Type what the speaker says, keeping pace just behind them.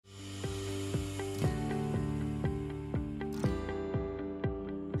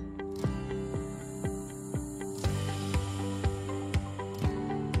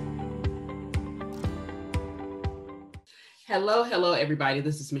Hello, hello, everybody.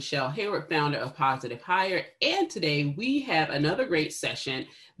 This is Michelle Hayward, founder of Positive Hire. And today we have another great session.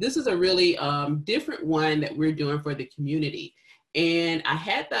 This is a really different one that we're doing for the community. And I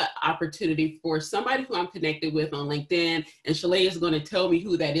had the opportunity for somebody who I'm connected with on LinkedIn, and Shalay is going to tell me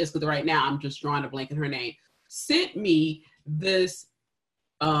who that is because right now I'm just drawing a blank in her name, sent me this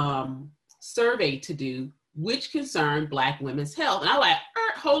survey to do, which concerned Black women's health. And I like,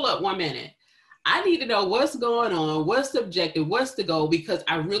 hold up 1 minute. I need to know what's going on, what's the objective, what's the goal, because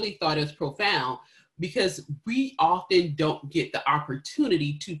I really thought it was profound, because we often don't get the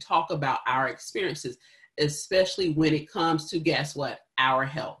opportunity to talk about our experiences, especially when it comes to, guess what, our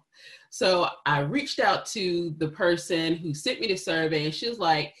health. So I reached out to the person who sent me the survey, and she was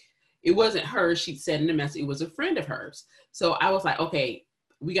like, it wasn't her, she said in the message, it was a friend of hers. So I was like, okay,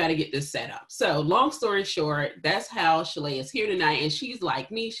 we got to get this set up. So long story short, that's how Shalay is here tonight. And she's like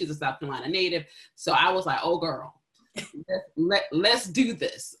me, she's a South Carolina native. So I was like, oh girl, let's do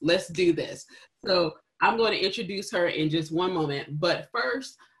this. Let's do this. So I'm going to introduce her in just one moment. But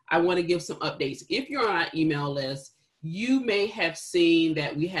first, I want to give some updates. If you're on our email list, you may have seen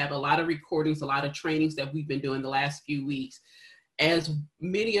that we have a lot of recordings, a lot of trainings that we've been doing the last few weeks, as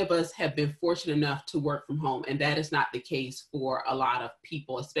many of us have been fortunate enough to work from home, and that is not the case for a lot of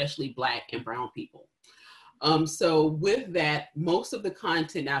people, especially Black and brown people. So with that, most of the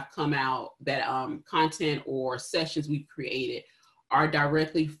content I've come out, that content or sessions we've created are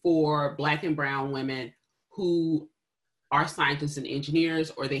directly for Black and brown women who are scientists and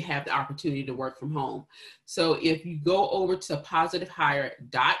engineers, or they have the opportunity to work from home. So if you go over to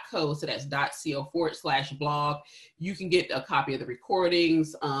positivehire.co, so that's .co/blog, you can get a copy of the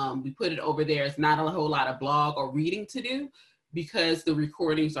recordings. We put it over there. It's not a whole lot of blog or reading to do because the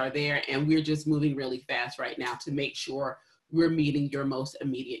recordings are there, and we're just moving really fast right now to make sure we're meeting your most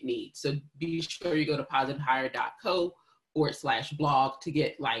immediate needs. So be sure you go to positivehire.co/blog to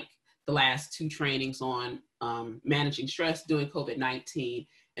get like the last 2 trainings on managing stress during COVID-19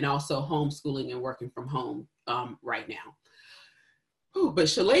 and also homeschooling and working from home right now. Ooh, but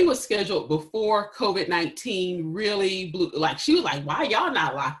Shalay was scheduled before COVID-19 really blew, like she was like, why y'all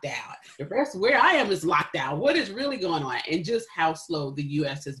not locked down? The rest where I am is locked down. What is really going on? And just how slow the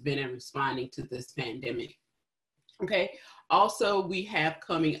US has been in responding to this pandemic. Okay, also we have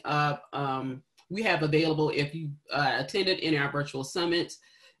coming up, we have available, if you attended in our virtual summits,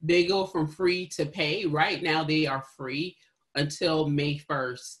 they go from free to pay. Right now, they are free until May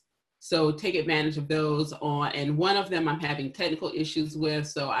 1st. So take advantage of those and one of them I'm having technical issues with.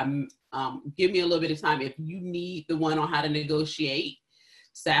 So give me a little bit of time. If you need the one on how to negotiate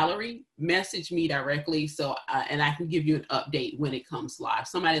salary, message me directly. So, and I can give you an update when it comes live.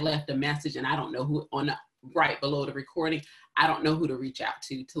 Somebody left a message and I don't know who right below the recording. I don't know who to reach out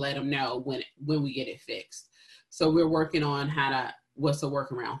to let them know when we get it fixed. So we're working on what's the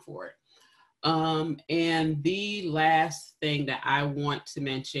workaround for it. And the last thing that I want to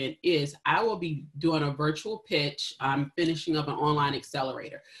mention is I will be doing a virtual pitch. I'm finishing up an online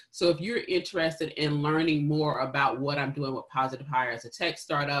accelerator. So if you're interested in learning more about what I'm doing with Positive Hire as a tech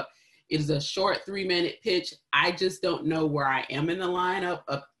startup, it is a short 3-minute pitch. I just don't know where I am in the lineup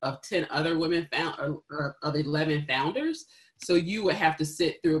of 10 other women of 11 founders. So you would have to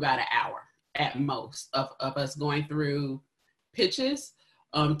sit through about an hour at most of us going through pitches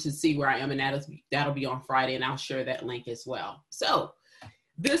to see where I am, and that'll be on Friday, and I'll share that link as well. So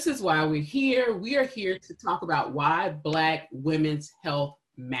this is why we're here. We are here to talk about why Black women's health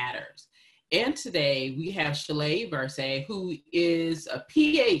matters. And today we have Shalay Verse, who is a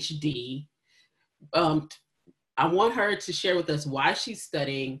PhD. I want her to share with us why she's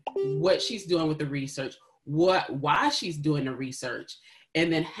studying, what she's doing with the research, why she's doing the research,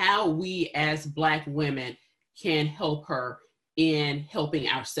 and then how we as Black women can help her in helping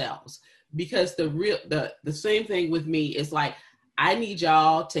ourselves. Because the same thing with me is like, I need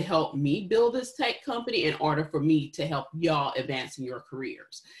y'all to help me build this tech company in order for me to help y'all advance in your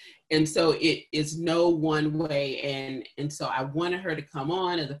careers. And so it is no one way. And so I wanted her to come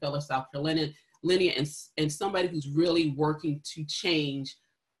on as a fellow South Carolinian and somebody who's really working to change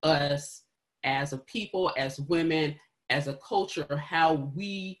us as a people, as women, as a culture, how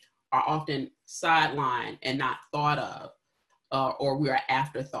we are often sidelined and not thought of. Or we are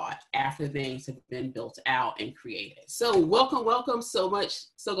afterthought after things have been built out and created. So welcome so much.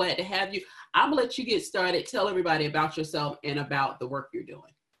 So glad to have you. I'm gonna let you get started. Tell everybody about yourself and about the work you're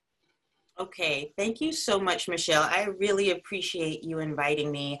doing. Okay, thank you so much, Michelle. I really appreciate you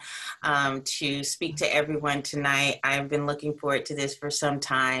inviting me to speak to everyone tonight. I've been looking forward to this for some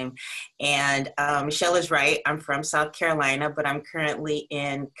time. And Michelle is right. I'm from South Carolina, but I'm currently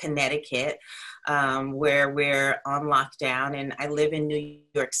in Connecticut. where we're on lockdown, and I live in New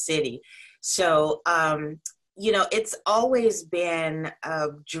York City. So, you know, it's always been a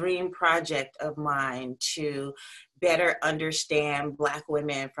dream project of mine to better understand Black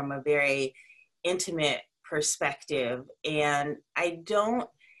women from a very intimate perspective. And I don't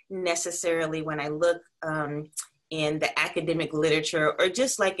necessarily, when I look in the academic literature or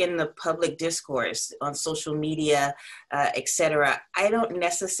just like in the public discourse on social media, et cetera, I don't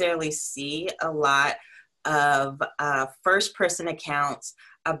necessarily see a lot of first-person accounts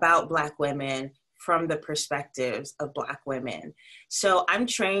about Black women from the perspectives of Black women. So I'm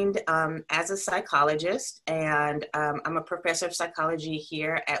trained as a psychologist, and I'm a professor of psychology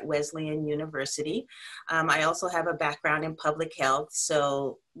here at Wesleyan University. I also have a background in public health,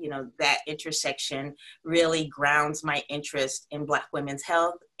 so you know that intersection really grounds my interest in Black women's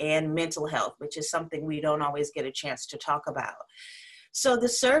health and mental health, which is something we don't always get a chance to talk about. So the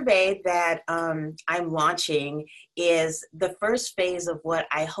survey that I'm launching is the first phase of what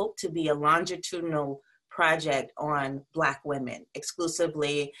I hope to be a longitudinal project on Black women,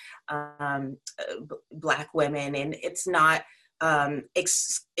 exclusively Black women. And it's not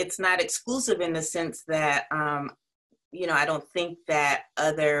exclusive in the sense that, you know, I don't think that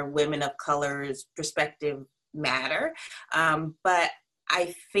other women of color's perspective matter, but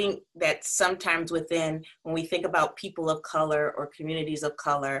I think that sometimes when we think about people of color or communities of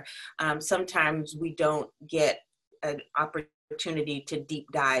color, sometimes we don't get an opportunity to deep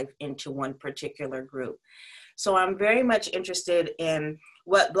dive into one particular group. So I'm very much interested in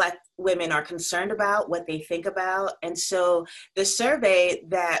what Black women are concerned about, what they think about. And so the survey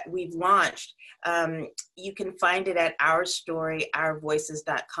that we've launched, you can find it at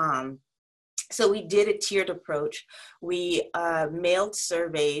ourstory.ourvoices.com. So we did a tiered approach. We mailed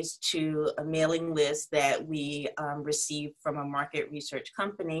surveys to a mailing list that we received from a market research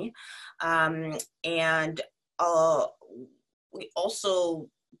company. And we also,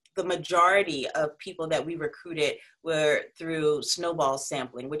 the majority of people that we recruited were through snowball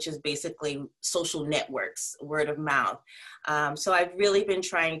sampling, which is basically social networks, word of mouth. So I've really been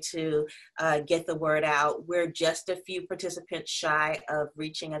trying to get the word out. We're just a few participants shy of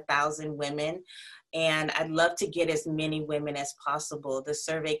reaching 1,000 women. And I'd love to get as many women as possible. The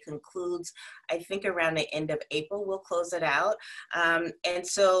survey concludes, I think, around the end of April, we'll close it out. And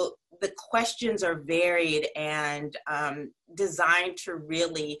so the questions are varied and designed to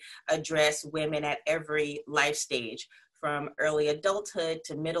really address women at every life stage, from early adulthood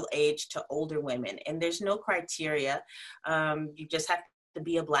to middle age to older women. And there's no criteria. You just have to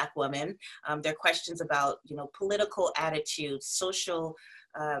be a Black woman. There are questions about, you know, political attitudes, social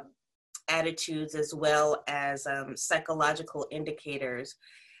attitudes, as well as psychological indicators.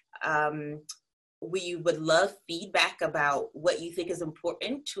 We would love feedback about what you think is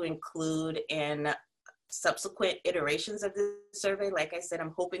important to include in subsequent iterations of the survey. Like I said,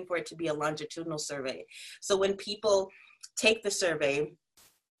 I'm hoping for it to be a longitudinal survey. So when people take the survey,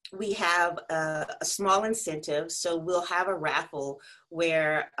 we have a small incentive. So we'll have a raffle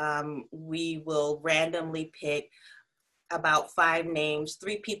where we will randomly pick about 5 names.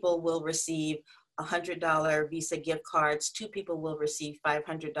 3 people will receive $100 Visa gift cards. 2 people will receive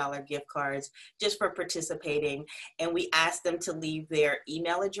 $500 gift cards just for participating. And we ask them to leave their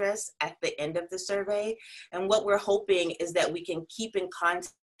email address at the end of the survey. And what we're hoping is that we can keep in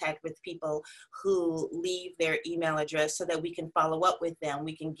contact with people who leave their email address so that we can follow up with them.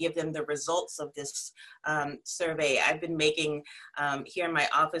 We can give them the results of this survey. I've been making, here in my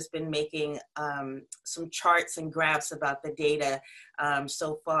office, some charts and graphs about the data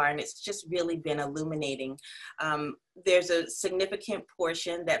so far, and it's just really been illuminating. There's a significant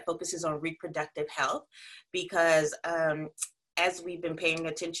portion that focuses on reproductive health because as we've been paying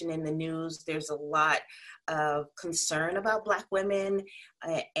attention in the news, there's a lot of concern about Black women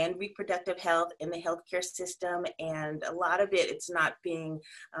and reproductive health in the healthcare system. And a lot of it's not being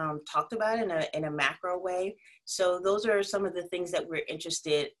talked about in a macro way. So those are some of the things that we're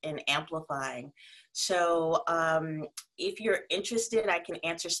interested in amplifying. So if you're interested, I can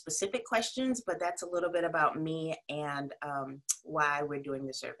answer specific questions, but that's a little bit about me and why we're doing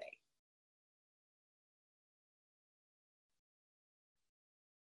the survey.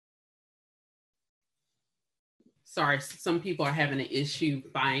 Sorry, some people are having an issue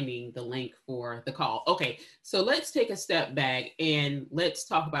finding the link for the call. Okay, so let's take a step back and let's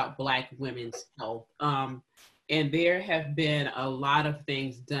talk about Black women's health. And there have been a lot of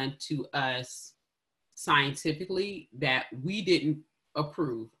things done to us scientifically that we didn't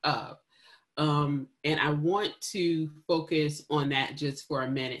approve of. And I want to focus on that just for a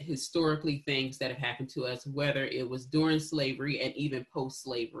minute. Historically, things that have happened to us, whether it was during slavery and even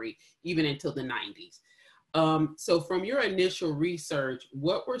post-slavery, even until the 90s. So from your initial research,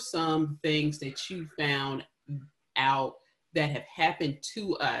 what were some things that you found out that have happened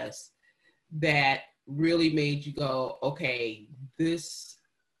to us that really made you go, okay, this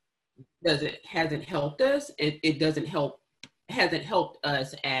hasn't helped us, and it hasn't helped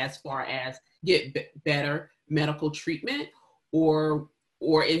us as far as get better medical treatment, or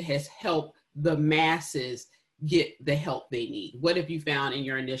it has helped the masses get the help they need? What have you found in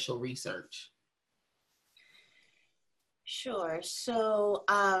your initial research? Sure. So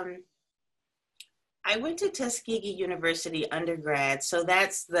I went to Tuskegee University undergrad, so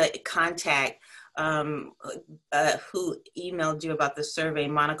that's the contact who emailed you about the survey,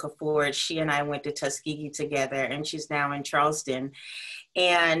 Monica Ford. She and I went to Tuskegee together, and she's now in Charleston.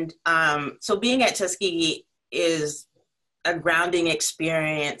 And so being at Tuskegee is a grounding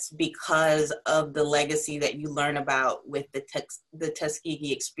experience because of the legacy that you learn about with the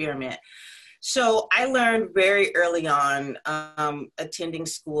Tuskegee experiment. So I learned very early on, attending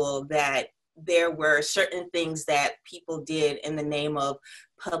school, that there were certain things that people did in the name of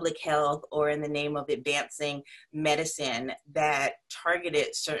public health or in the name of advancing medicine that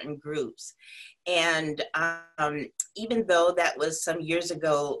targeted certain groups. And even though that was some years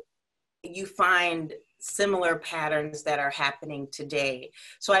ago, you find similar patterns that are happening today.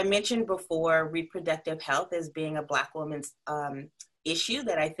 So I mentioned before reproductive health as being a Black woman's issue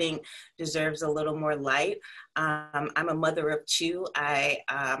that I think deserves a little more light. I'm a mother of two.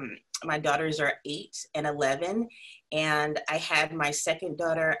 My daughters are 8 and 11, and I had my second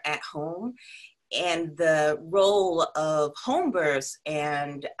daughter at home. And the role of home births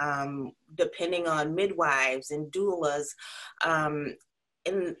and depending on midwives and doulas,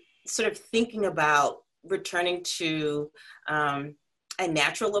 and sort of thinking about returning to a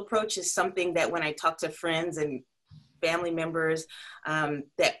natural approach is something that when I talk to friends and family members,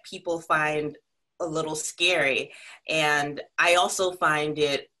 that people find a little scary. And I also find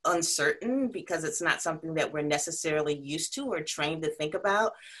it uncertain because it's not something that we're necessarily used to or trained to think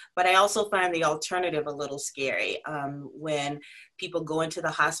about. But I also find the alternative a little scary. When people go into the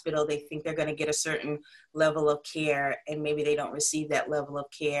hospital, they think they're going to get a certain level of care, and maybe they don't receive that level of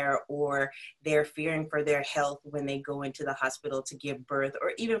care, or they're fearing for their health when they go into the hospital to give birth,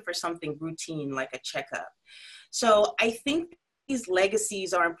 or even for something routine like a checkup. So I think these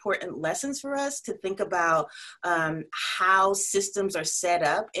legacies are important lessons for us to think about how systems are set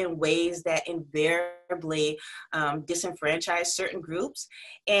up in ways that invariably disenfranchise certain groups.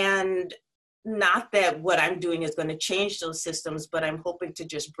 And not that what I'm doing is going to change those systems, but I'm hoping to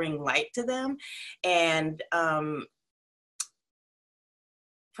just bring light to them and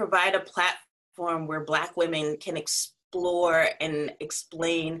provide a platform where Black women can explore and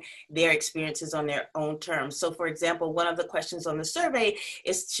explain their experiences on their own terms. So for example, one of the questions on the survey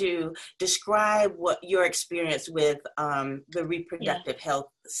is to describe what your experience with the reproductive health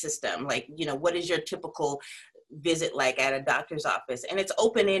system, like, you know, what is your typical visit like at a doctor's office? And it's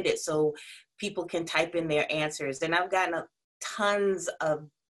open-ended, so people can type in their answers. And I've gotten tons of,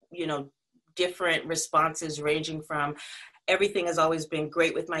 you know, different responses ranging from everything has always been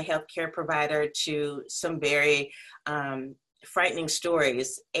great with my healthcare provider to some very frightening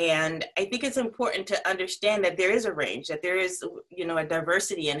stories. And I think it's important to understand that there is a range, that there is, you know, a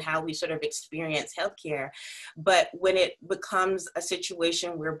diversity in how we sort of experience healthcare. But when it becomes a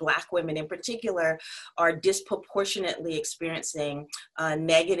situation where Black women in particular are disproportionately experiencing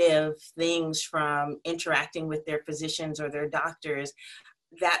negative things from interacting with their physicians or their doctors,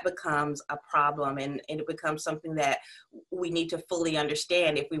 that becomes a problem, and it becomes something that we need to fully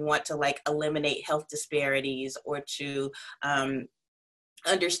understand if we want to like eliminate health disparities or to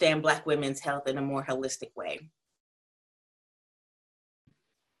understand Black women's health in a more holistic way.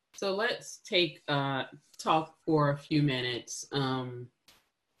 So let's talk for a few minutes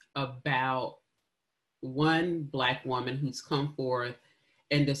about one Black woman who's come forth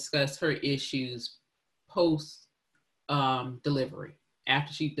and discussed her issues post delivery,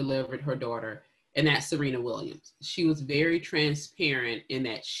 after she delivered her daughter, and that's Serena Williams. She was very transparent in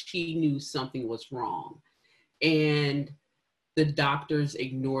that she knew something was wrong, and the doctors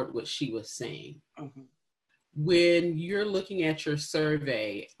ignored what she was saying. Mm-hmm. When you're looking at your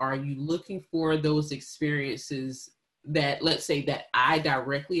survey, are you looking for those experiences that, let's say, that I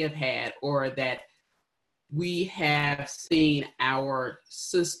directly have had, or that we have seen our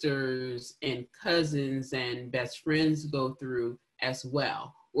sisters and cousins and best friends go through as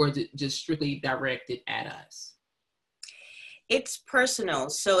well, or is it just strictly directed at us? It's personal.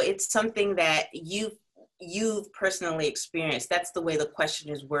 So it's something that you've personally experienced. That's the way the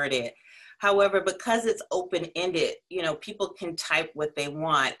question is worded. However, because it's open-ended, you know, people can type what they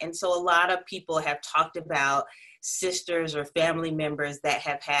want. And so a lot of people have talked about sisters or family members that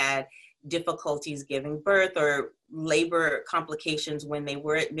have had difficulties giving birth or labor complications when they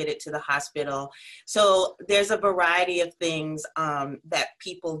were admitted to the hospital. So there's a variety of things that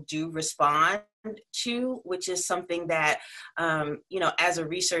people do respond to, which is something that, you know, as a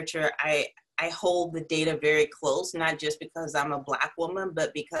researcher, I hold the data very close, not just because I'm a Black woman,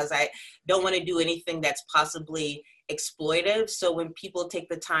 but because I don't want to do anything that's possibly exploitive. So when people take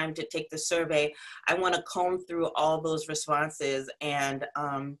the time to take the survey, I want to comb through all those responses and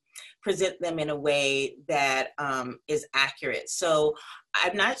present them in a way that is accurate. So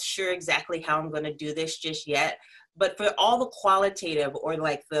I'm not sure exactly how I'm going to do this just yet. But for all the qualitative or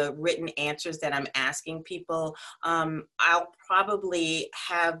like the written answers that I'm asking people, I'll probably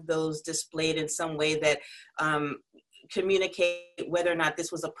have those displayed in some way that communicate whether or not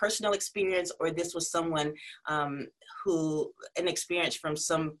this was a personal experience or this was someone an experience from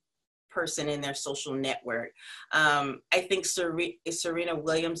some person in their social network. I think Serena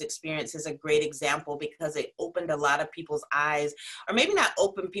Williams' experience is a great example because it opened a lot of people's eyes, or maybe not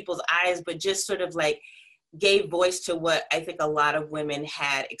opened people's eyes, but just sort of like gave voice to what I think a lot of women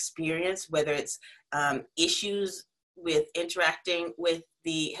had experienced, whether it's issues with interacting with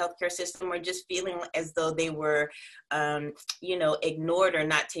the healthcare system or just feeling as though they were, you know, ignored or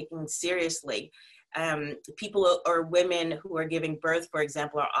not taken seriously. People or women who are giving birth, for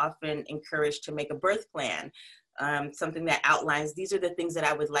example, are often encouraged to make a birth plan. Something that outlines, these are the things that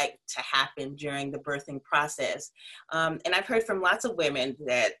I would like to happen during the birthing process. And I've heard from lots of women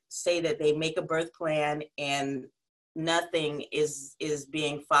that say that they make a birth plan and nothing is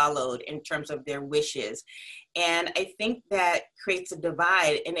being followed in terms of their wishes. And I think that creates a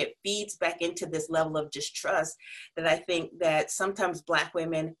divide, and it feeds back into this level of distrust that I think that sometimes Black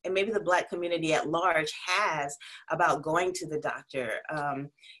women and maybe the Black community at large has about going to the doctor.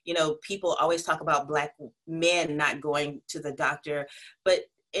 You know, people always talk about Black men not going to the doctor, but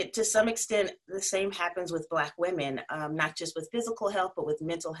to some extent, the same happens with Black women, not just with physical health, but with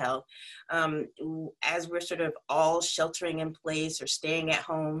mental health. As we're sort of all sheltering in place or staying at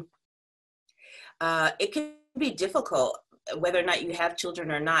home, it can be difficult, whether or not you have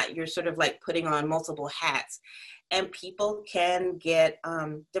children or not. You're sort of like putting on multiple hats, and people can get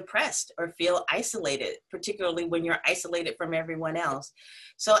depressed or feel isolated, particularly when you're isolated from everyone else.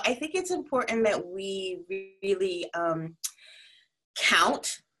 So I think it's important that we really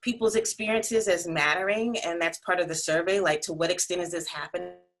count people's experiences as mattering, and that's part of the survey, like to what extent is this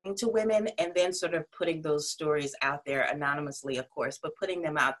happening to women, and then sort of putting those stories out there anonymously, of course, but putting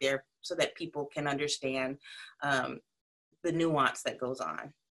them out there so that people can understand the nuance that goes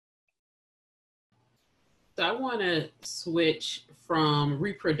on. So I want to switch from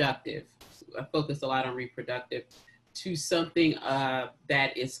reproductive, I focus a lot on reproductive, to something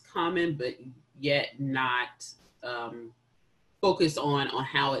that is common but yet not focus on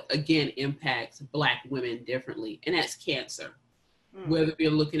how it again impacts Black women differently, and that's cancer. Whether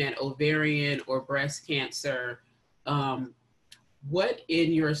we're looking at ovarian or breast cancer, what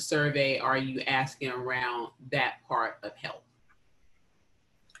in your survey are you asking around that part of health?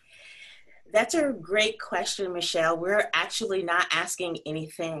 That's a great question, Michelle. We're actually not asking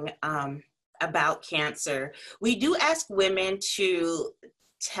anything about cancer. We do ask women to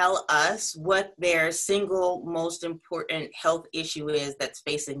tell us what their single most important health issue is that's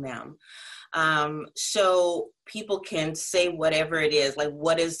facing them. So people can say whatever it is, like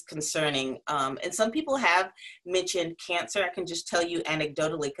what is concerning. And some people have mentioned cancer. I can just tell you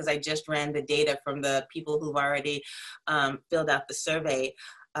anecdotally, because I just ran the data from the people who've already filled out the survey.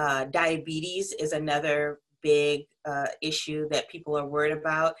 Diabetes is another big issue that people are worried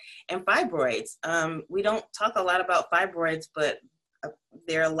about, and fibroids. We don't talk a lot about fibroids, but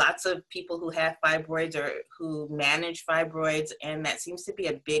there are lots of people who have fibroids or who manage fibroids, and that seems to be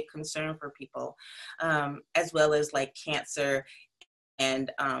a big concern for people, as well as like cancer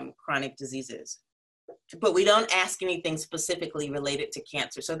and chronic diseases. But we don't ask anything specifically related to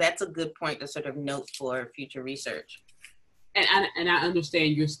cancer. So that's a good point to sort of note for future research. And I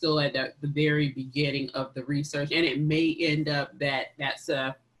understand you're still at the very beginning of the research, and it may end up that's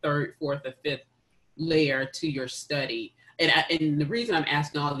a third, fourth, or fifth layer to your study. And the reason I'm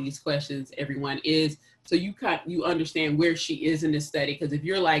asking all these questions, everyone, is so you understand where she is in this study. Because if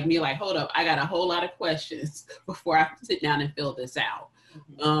you're like me, like, hold up, I got a whole lot of questions before I sit down and fill this out.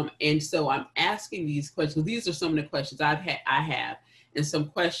 And so I'm asking these questions. These are some of the questions I have. and some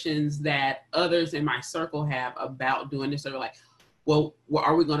questions that others in my circle have about doing this. They're like, well,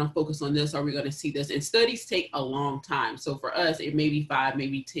 are we going to focus on this? Are we going to see this? And studies take a long time. So for us, it may be 5,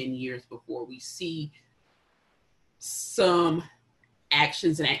 maybe 10 years before we see some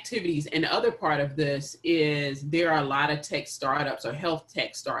actions and activities. And the other part of this is there are a lot of tech startups or health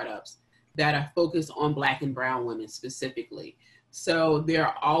tech startups that are focused on Black and brown women specifically. So there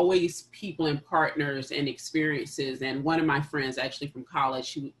are always people and partners and experiences. And one of my friends actually from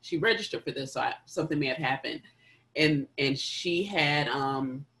college, she registered for this, so something may have happened. And she had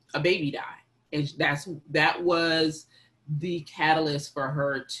a baby die. And that was the catalyst for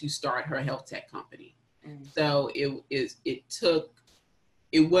her to start her health tech company. So it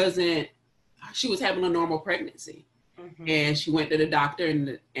wasn't, she was having a normal pregnancy. And she went to the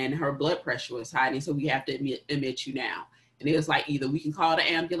doctor and her blood pressure was high. And so we have to admit you now. And it was like, either we can call the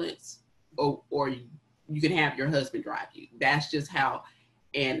ambulance or you can have your husband drive you. That's just how,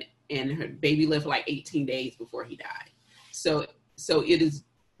 and her baby lived for like 18 days before he died. So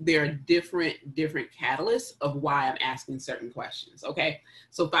there are different catalysts of why I'm asking certain questions. Okay.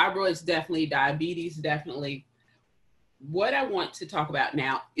 So fibroids, definitely. Diabetes, definitely. What I want to talk about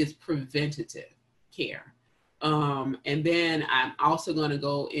now is preventative care. And then I'm also going to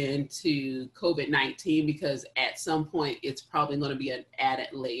go into COVID-19 because at some point it's probably going to be an added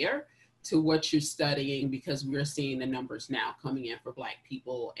layer to what you're studying, because we're seeing the numbers now coming in for Black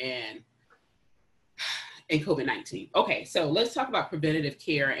people and COVID-19. Okay, so let's talk about preventative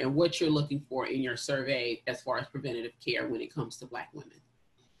care and what you're looking for in your survey as far as preventative care when it comes to Black women.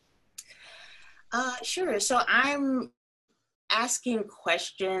 Sure. So I'm asking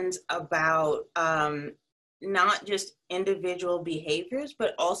questions about not just individual behaviors,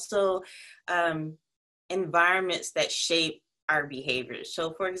 but also environments that shape our behaviors.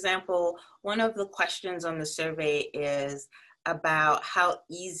 So for example, one of the questions on the survey is about how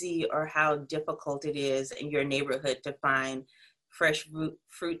easy or how difficult it is in your neighborhood to find fresh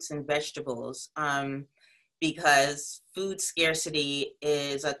fruits and vegetables, because food scarcity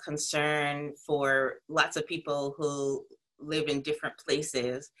is a concern for lots of people who live in different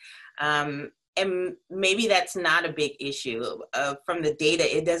places. And maybe that's not a big issue. From the data,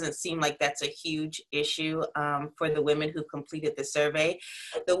 it doesn't seem like that's a huge issue for the women who completed the survey.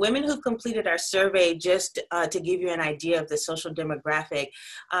 The women who completed our survey, just to give you an idea of the social demographic,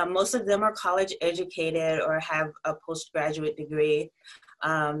 most of them are college educated or have a postgraduate degree.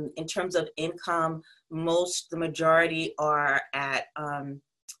 In terms of income, the majority are at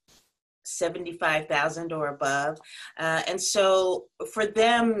 75,000 or above. And so for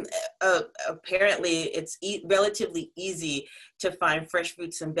them, apparently it's relatively easy to find fresh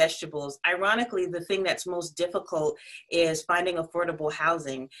fruits and vegetables. Ironically, the thing that's most difficult is finding affordable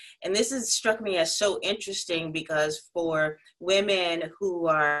housing. And this has struck me as so interesting because for women who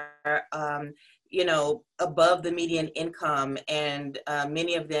are above the median income, and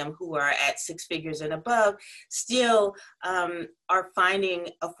many of them who are at 6 figures and above still are finding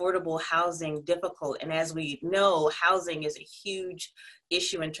affordable housing difficult. And as we know, housing is a huge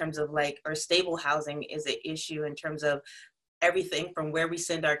issue in terms of or stable housing is an issue in terms of everything from where we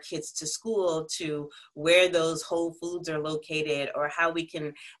send our kids to school to where those Whole Foods are located or how we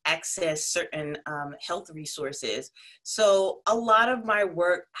can access certain health resources. So a lot of my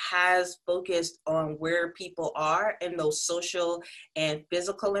work has focused on where people are in those social and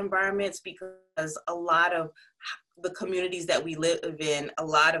physical environments, because a lot of the communities that we live in, a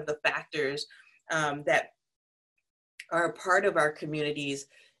lot of the factors that are a part of our communities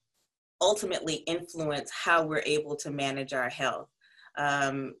ultimately influence how we're able to manage our health.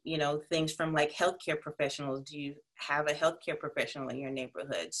 Things from healthcare professionals. Do you have a healthcare professional in your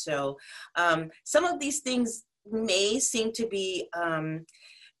neighborhood? So some of these things may seem to be,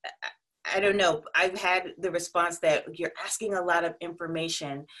 I don't know, I've had the response that you're asking a lot of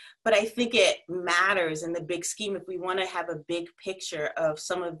information, but I think it matters in the big scheme if we want to have a big picture of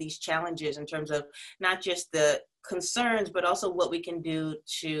some of these challenges in terms of not just the concerns, but also what we can do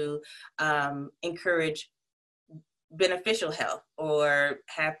to encourage beneficial health or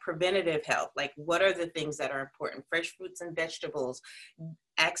have preventative health. Like, what are the things that are important? Fresh fruits and vegetables,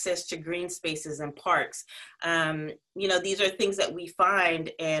 access to green spaces and parks. These are things that we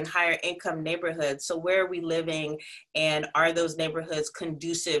find in higher income neighborhoods. So where are we living, and are those neighborhoods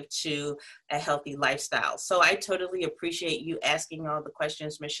conducive to a healthy lifestyle? So I totally appreciate you asking all the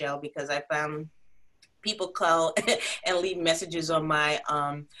questions, Michelle, because I found people call and leave messages on my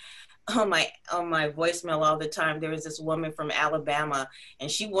voicemail all the time. There was this woman from Alabama,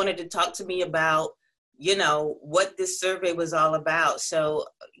 and she wanted to talk to me about you know, what this survey was all about. So,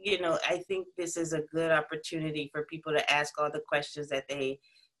 you know, I think this is a good opportunity for people to ask all the questions that they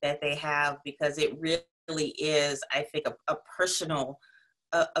have, because it really is, I think, a personal,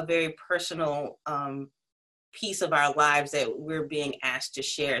 a very personal piece of our lives that we're being asked to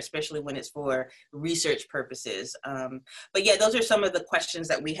share, especially when it's for research purposes. But yeah, those are some of the questions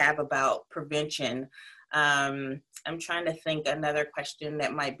that we have about prevention. I'm trying to think another question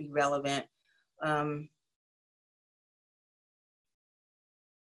that might be relevant.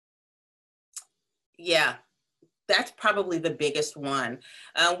 Yeah, that's probably the biggest one.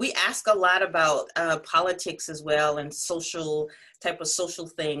 We ask a lot about politics as well, and social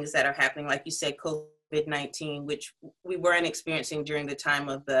things that are happening. Like you said, COVID-19, which we weren't experiencing during the time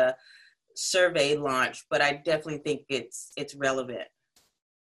of the survey launch, but I definitely think it's relevant.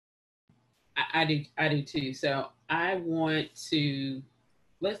 I do too. So I want to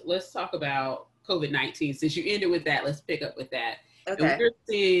let's talk about COVID-19. Since you ended with that, let's pick up with that. Okay. And we're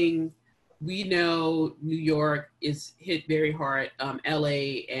seeing, we know New York is hit very hard,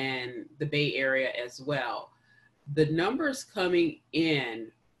 LA and the Bay Area as well. The numbers coming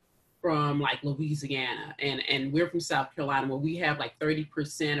in from like Louisiana, and we're from South Carolina, where we have like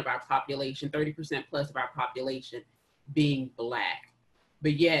 30% of our population, 30% plus of our population being Black,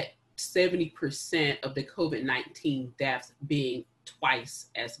 but yet 70% of the COVID-19 deaths being twice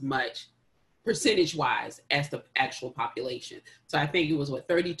as much percentage wise as the actual population. So I think it was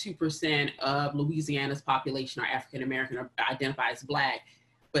 32% of Louisiana's population are African American or identify as Black,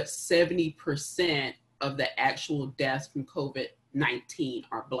 but 70% of the actual deaths from COVID-19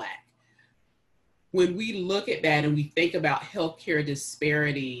 are Black. When we look at that and we think about healthcare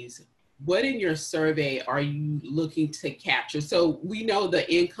disparities, what in your survey are you looking to capture? So we know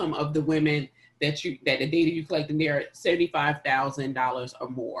the income of the women that the data you collected there, $75,000 or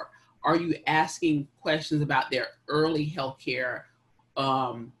more. Are you asking questions about their early healthcare?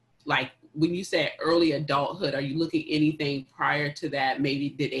 Like when you say early adulthood, are you looking at anything prior to that? Maybe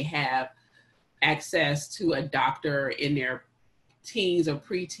did they have access to a doctor in their teens or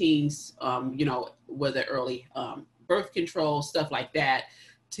preteens, you know, whether early birth control, stuff like that,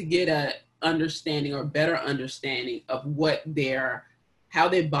 to get a understanding or better understanding of how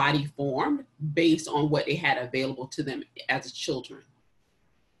their body formed based on what they had available to them as children.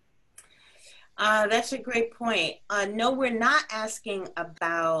 That's a great point. No, we're not asking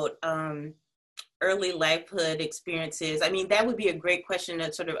about early lifehood experiences. I mean, that would be a great question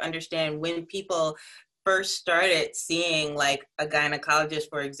to sort of understand when people first started seeing like a gynecologist,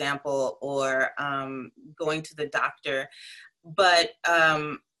 for example, or going to the doctor. But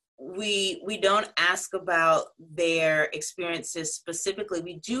we don't ask about their experiences specifically.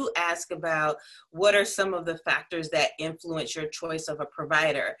 We do ask about what are some of the factors that influence your choice of a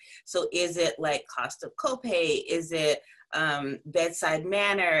provider. So is it like cost of copay? Is it bedside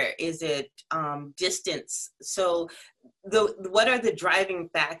manner? Is it distance? So what are the driving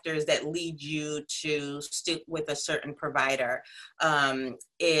factors that lead you to stick with a certain provider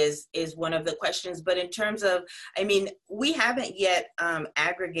is one of the questions. But in terms of, I mean, we haven't yet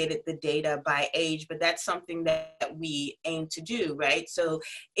aggregated the data by age, but that's something that we aim to do, right? So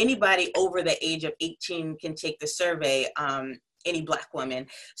anybody over the age of 18 can take the survey, any Black woman.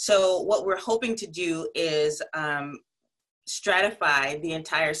 So what we're hoping to do is stratify the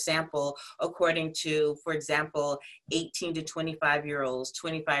entire sample according to, for example, 18 to 25-year-olds,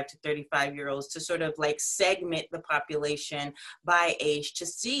 25 to 35-year-olds, to sort of like segment the population by age to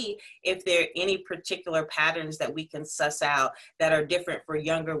see if there are any particular patterns that we can suss out that are different for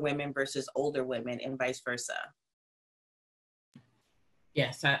younger women versus older women and vice versa.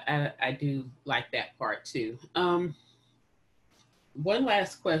 Yes, I do like that part too. One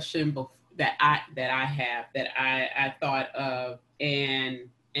last question that I have that I thought of, and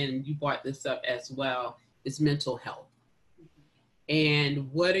you brought this up as well, is mental health. And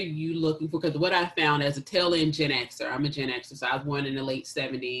what are you looking for? Because what I found as a tail end Gen Xer, I'm a Gen Xer, so I was born in the late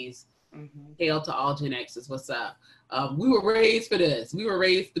 70s. Mm-hmm. Hail to all Gen Xers, what's up? We were raised for this. We were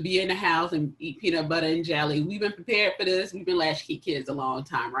raised to be in the house and eat peanut butter and jelly. We've been prepared for this. We've been latchkey kids a long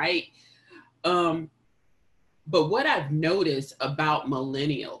time, right? But what I've noticed about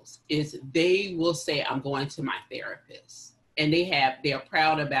millennials is they will say, I'm going to my therapist, and they're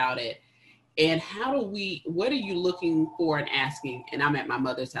proud about it. And what are you looking for and asking? And I'm at my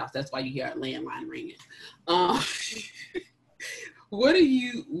mother's house. That's why you hear a landline ringing. What are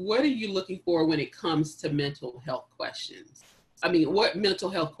you looking for when it comes to mental health questions? I mean, what mental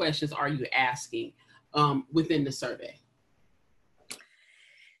health questions are you asking within the survey?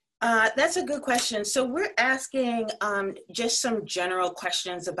 That's a good question. So we're asking just some general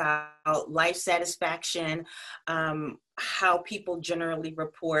questions about life satisfaction, how people generally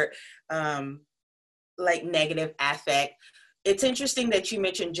report like negative affect. It's interesting that you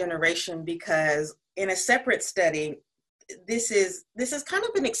mentioned generation, because in a separate study, this is kind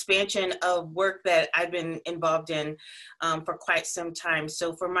of an expansion of work that I've been involved in for quite some time.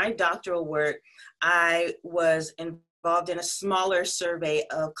 So for my doctoral work, I was involved in a smaller survey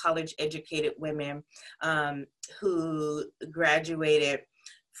of college educated women who graduated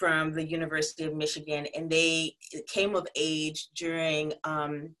from the University of Michigan, and they came of age during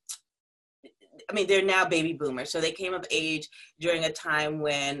they're now baby boomers. So they came of age during a time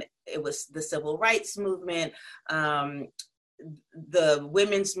when it was the civil rights movement, the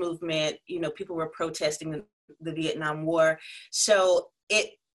women's movement, people were protesting the Vietnam War. So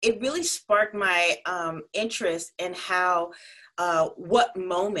it really sparked my interest in how what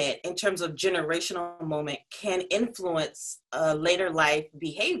moment in terms of generational moment can influence later life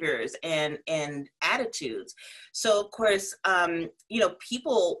behaviors and attitudes. So of course,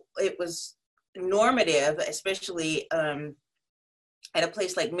 people, it was normative, especially at a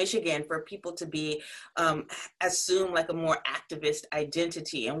place like Michigan, for people to be assume like a more activist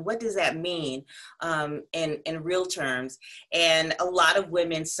identity. And what does that mean in real terms? And a lot of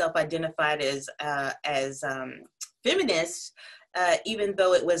women self-identified as feminists, even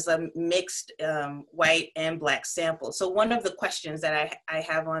though it was a mixed white and Black sample. So one of the questions that I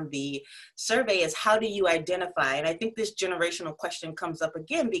have on the survey is, how do you identify? And I think this generational question comes up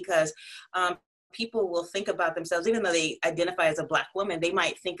again because people will think about themselves, even though they identify as a Black woman, they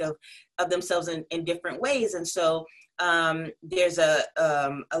might think of themselves in different ways. And so there's a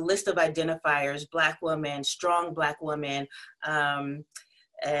list of identifiers: Black woman, strong Black woman, and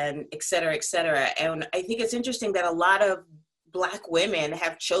et cetera, et cetera. And I think it's interesting that a lot of Black women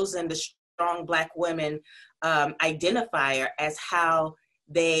have chosen the strong Black women identifier as how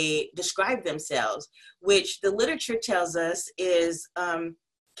they describe themselves, which the literature tells us is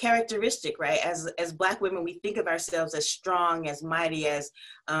characteristic, right? As Black women, we think of ourselves as strong, as mighty, as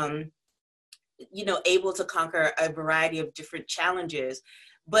able to conquer a variety of different challenges.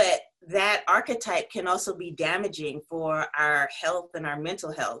 But that archetype can also be damaging for our health and our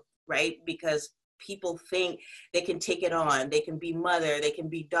mental health, right? Because people think they can take it on. They can be mother, they can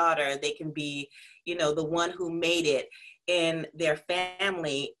be daughter, they can be, the one who made it in their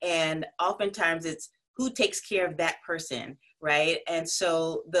family. And oftentimes it's who takes care of that person, right? And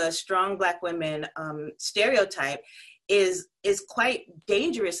so the strong Black women stereotype is quite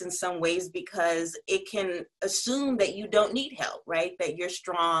dangerous in some ways, because it can assume that you don't need help, right? That you're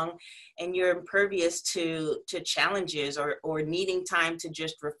strong and you're impervious to challenges or needing time to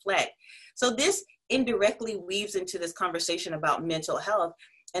just reflect. So this indirectly weaves into this conversation about mental health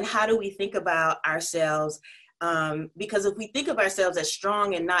and how do we think about ourselves. Because if we think of ourselves as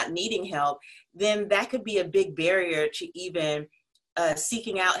strong and not needing help, then that could be a big barrier to even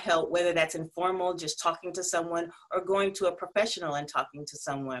seeking out help, whether that's informal, just talking to someone, or going to a professional and talking to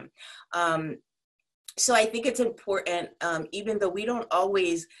someone. So I think it's important, even though we don't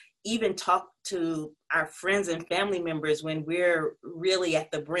always even talk to our friends and family members when we're really at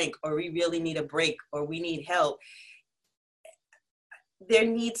the brink, or we really need a break, or we need help, there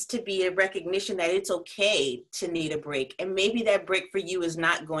needs to be a recognition that it's okay to need a break. And maybe that break for you is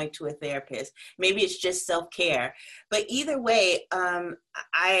not going to a therapist. Maybe it's just self-care. But either way,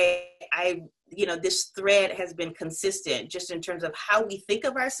 this thread has been consistent just in terms of how we think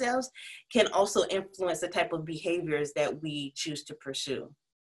of ourselves can also influence the type of behaviors that we choose to pursue.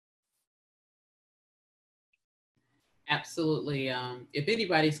 Absolutely. If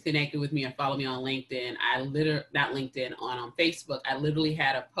anybody's connected with me or follow me on LinkedIn, on Facebook, I literally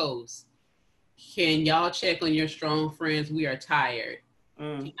had a post. Can y'all check on your strong friends? We are tired.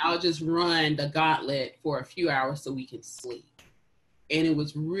 Can y'all just run the gauntlet for a few hours so we can sleep? And it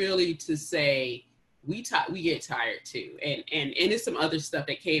was really to say, we get tired too. And there's some other stuff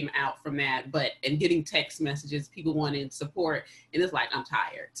that came out from that, and getting text messages, people wanting support. And it's like, I'm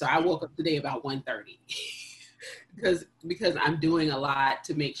tired. So I woke up today about 1:30. because I'm doing a lot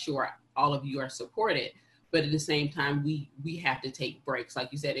to make sure all of you are supported. But at the same time, we have to take breaks. Like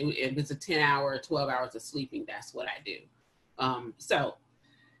you said, if it's a 10-hour, 12 hours of sleeping, that's what I do. So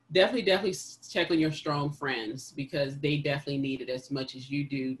definitely check on your strong friends, because they definitely need it as much as you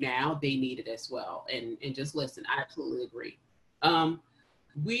do now. They need it as well. And just listen, I absolutely agree.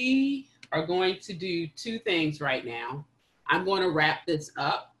 We are going to do two things right now. I'm going to wrap this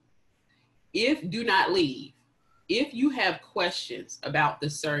up. Do not leave. If you have questions about the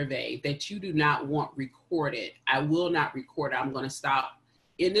survey that you do not want recorded, I will not record it. I'm going to stop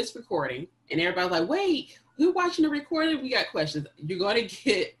in this recording, and everybody's like, wait, we're watching the recording, we got questions. You're going to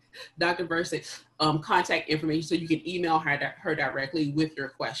get Dr. Bursick's contact information so you can email her directly with your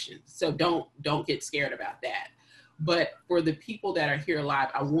questions. So don't get scared about that. But for the people that are here live,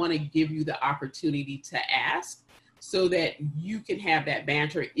 I want to give you the opportunity to ask so that you can have that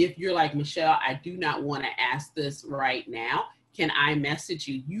banter. If you're like, Michelle, I do not want to ask this right now, can I message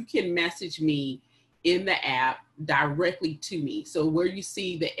you? You can message me in the app directly to me. So where you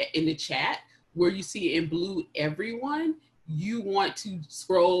see in the chat, where you see in blue, everyone, you want to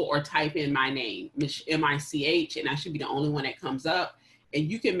scroll or type in my name, M-I-C-H, and I should be the only one that comes up. And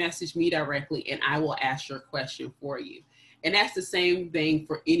you can message me directly and I will ask your question for you. And that's the same thing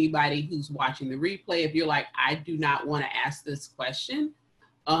for anybody who's watching the replay. If you're like, I do not want to ask this question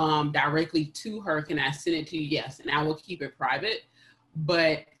directly to her, can I send it to you? Yes, and I will keep it private.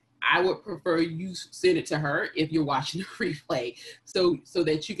 But I would prefer you send it to her if you're watching the replay, so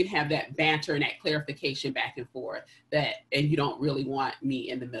that you can have that banter and that clarification back and forth and you don't really want me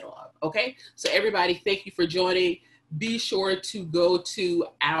in the middle of. Okay, so everybody, thank you for joining. Be sure to go to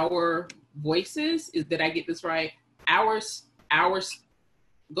Our Voices. Did I get this right? Ours.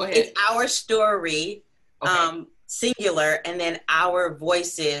 Go ahead. It's Our Story, okay. Singular, and then Our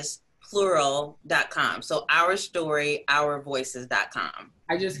Voices, plural.com. So Our Story, ourvoices.com.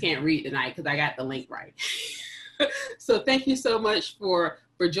 I just can't read tonight because I got the link right. So thank you so much for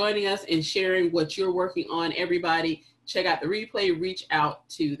joining us and sharing what you're working on. Everybody, check out the replay, reach out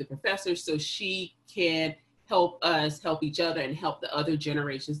to the professor so she can help us help each other and help the other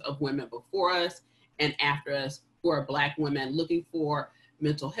generations of women before us and after us who are Black women looking for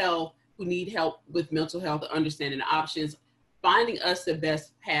mental health, who need help with mental health, understanding the options, finding us the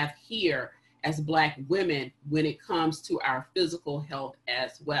best path here as Black women when it comes to our physical health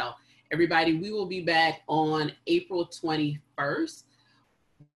as well. Everybody, we will be back on April 21st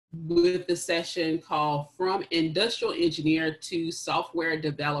with the session called From Industrial Engineer to Software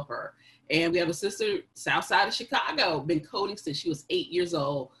Developer. And we have a sister south side of Chicago, been coding since she was 8 years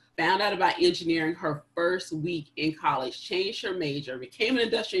old, found out about engineering her first week in college, changed her major, became an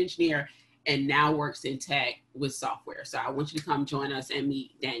industrial engineer, and now works in tech with software. So I want you to come join us and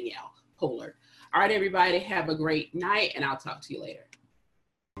meet Danielle Pollard. All right, everybody, have a great night, and I'll talk to you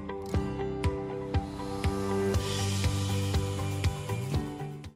later.